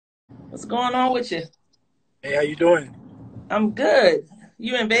What's going on with you? Hey, how you doing? I'm good.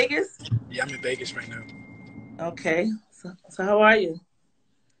 You in Vegas? Yeah, I'm in Vegas right now. Okay. So how are you?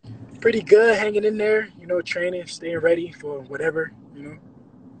 Pretty good, hanging in there. Training, staying ready for whatever.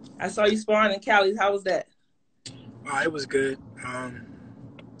 I saw you sparring in Cali. How was that? It was good.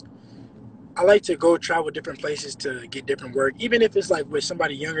 I like to go travel different places to get different work, even if it's like with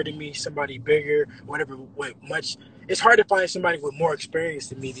somebody younger than me, somebody bigger, whatever. With much, it's hard to find somebody with more experience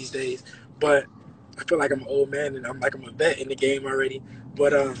than me these days. But I feel like I'm an old man and I'm a vet in the game already.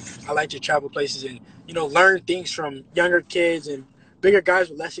 But I like to travel places and learn things from younger kids and bigger guys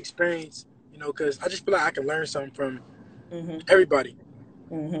with less experience. Because I just feel like I can learn something from Mm-hmm. everybody.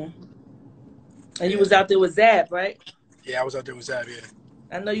 Mm-hmm. And you Yeah, was out there with Zab, right? yeah. I was out there with Zab. Yeah,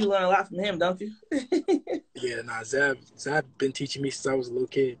 I know you learn a lot from him, don't you? yeah. Nah, Zab been teaching me since I was a little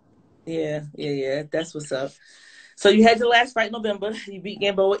kid. Yeah. That's what's up. So you had your last fight in November. You beat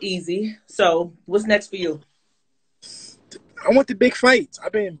Gamboa easy. So what's next for you? I want the big fights.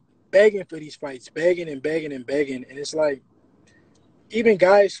 I've been begging for these fights, begging and begging and begging, and it's like even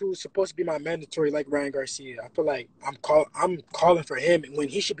guys who's supposed to be my mandatory, like Ryan Garcia. I feel like I'm calling for him when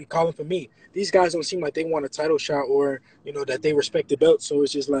he should be calling for me. These guys don't seem like they want a title shot or that they respect the belt. So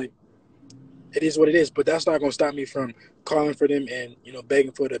it's just like it is what it is. But that's not gonna stop me from calling for them and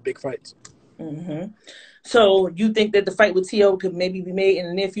begging for the big fights. Mm-hmm. So you think that the fight with T.O. could maybe be made in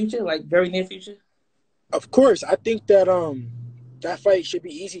the near future, like very near future? Of course, I think that that fight should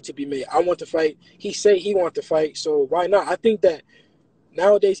be easy to be made. I want to fight. He say he want to fight, so why not? I think that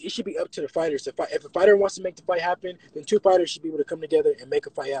nowadays it should be up to the fighters to fight. If a fighter wants to make the fight happen, then two fighters should be able to come together and make a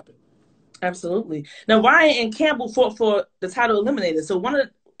fight happen. Absolutely. Now Ryan and Campbell fought for the title eliminated. So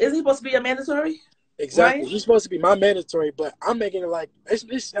isn't he supposed to be a mandatory? Exactly. Ryan? He's supposed to be my mandatory, but I'm making it like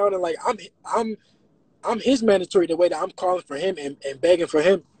it's sounding like I'm his mandatory the way that I'm calling for him and begging for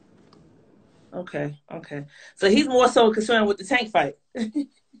him. Okay. So he's more so concerned with the tank fight.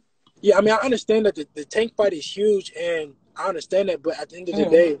 Yeah, I mean I understand that the tank fight is huge and I understand that, but at the end of the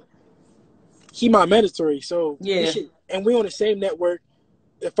Mm, day, he my mandatory, so he yeah. should and we on the same network.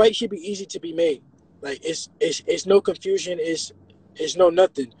 The fight should be easy to be made. Like it's no confusion. It's no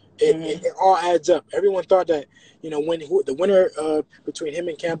nothing. Hmm. It all adds up. Everyone thought that when the winner between him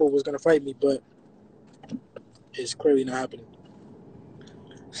and Campbell was going to fight me, but it's clearly not happening.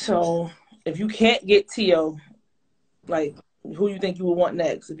 So if you can't get T.O., like who you think you would want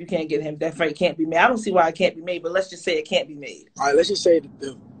next? If you can't get him, that fight can't be made. I don't see why it can't be made, but let's just say it can't be made. All right, let's just say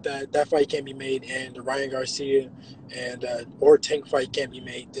that fight can't be made, and the Ryan Garcia and or Tank fight can't be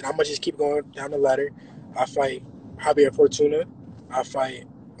made. Then I'm gonna just keep going down the ladder. I fight Javier Fortuna. I fight.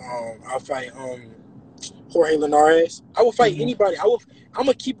 I fight. Jorge Linares. I will fight Hmm. anybody. I'm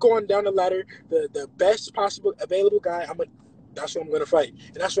gonna keep going down the ladder. The best possible available guy. That's what I'm gonna fight,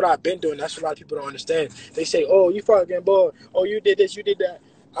 and that's what I've been doing. That's what a lot of people don't understand. They say, "Oh, you fought Gamboa. Oh, you did this. You did that."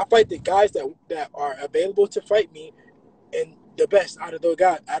 I fight the guys that are available to fight me, and the best out of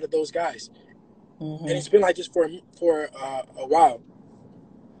those guys. And Hmm. it's been like this for a while.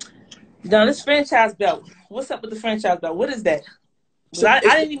 Now this franchise belt. What's up with the franchise belt? What is that? It's Because a I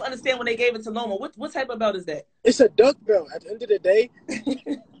it's, didn't even understand when they gave it to Loma. What type of belt is that? it's a duck belt. At the end of the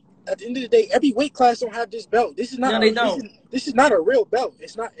day, every weight class don't have this belt. No, they don't. This is not a real belt.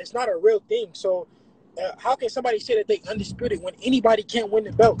 It's not a real thing. So how can somebody say that they undisputed when anybody can't win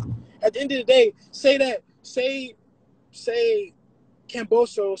the belt? At the end of the day, say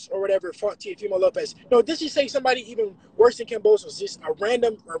Cambosos or whatever fought Teofimo Lopez. No, this is say somebody even worse than Cambosos. Just a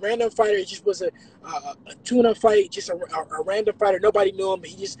random fighter. It just was a tune-up fight. Just a random fighter. Nobody knew him.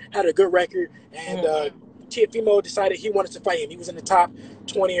 He just had a good record. And Mm. Teofimo decided he wanted to fight him. He was in the top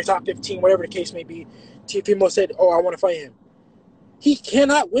 20 or top 15, whatever the case may be. Teofimo said, "Oh, I want to fight him." He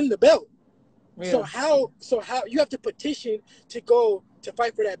cannot win the belt. So Yeah. how you have to petition to go to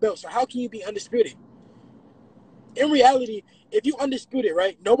fight for that belt? So how can you be undisputed? In reality, if you undisputed,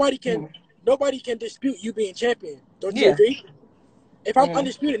 right, Mm. nobody can dispute you being champion. Don't you Yeah. agree? If I'm Mm.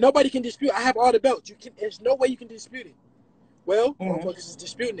 undisputed, nobody can dispute. I have all the belts. There's no way you can dispute it. Well, Mm. motherfuckers is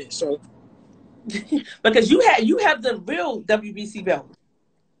disputing it. So Because you have the real WBC belt.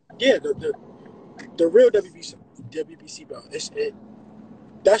 yeah, the real WBC belt.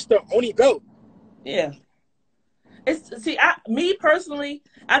 That's the only belt. Yeah. It's see, me personally,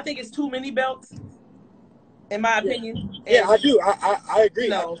 I think it's too many belts, in my Yeah, opinion. yeah, I And do. I you agree.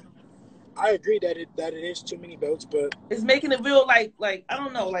 know, I agree that it is too many belts, but it's making it real like I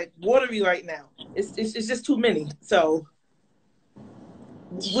don't know, like watery right now. It's just too many. So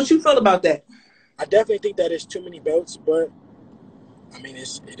what you feel about that? I definitely think that it's too many belts. But I mean,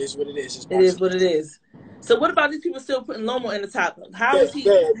 it is what it is. It's It is boxing. what it is. So what about these people still putting Lomo in the top? How is he?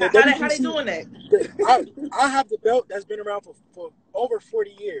 The How they WBC, doing that? I have the belt that's been around for over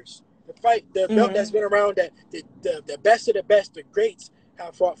 40 years. The belt that's been around that the best of the best, the greats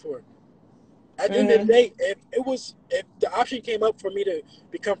have fought for. At the end of the day, if the option came up for me to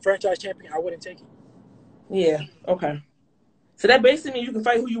become franchise champion, I wouldn't take it. Yeah. Okay. So that basically means you can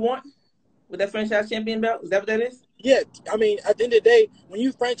fight who you want with that franchise champion belt. Is that what that is? Yeah, I mean, at the end of the day, when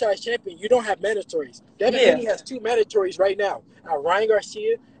you franchise champion, you don't have mandatories. Devin Haney has 2 mandatories right now. Ryan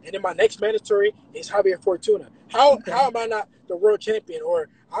Garcia, and then my next mandatory is Javier Fortuna. How am I not the world champion, or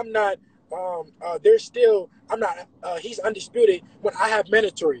I'm not? There's still I'm not. He's undisputed when I have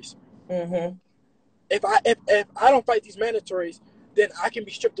mandatories. If I don't fight these mandatories, then I can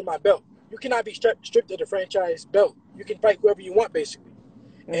be stripped of my belt. You cannot be stripped of the franchise belt. You can fight whoever you want, basically.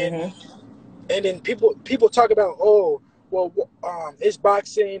 And then people talk about, oh, well, it's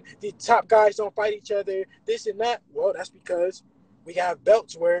boxing. The top guys don't fight each other. This and that. Well, that's because we have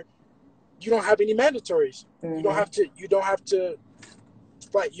belts where you don't have any mandatories. You don't have to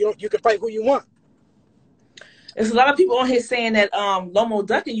fight. You can fight who you want. There's a lot of people on here saying that Lomo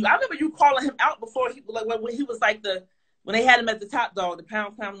ducking you. I remember you calling him out before when he was like when they had him at the top dog, the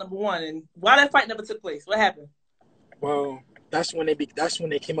pound #1, and why that fight never took place? What happened? Well, that's when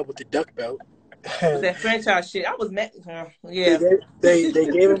they came up with the duck belt. With that franchise shit, I was mad. Yeah, they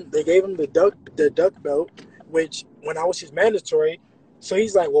gave him the duck belt, which when I was his mandatory, so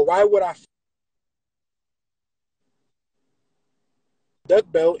he's like, well, why would I duck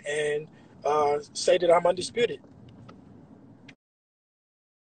belt and say that I'm undisputed?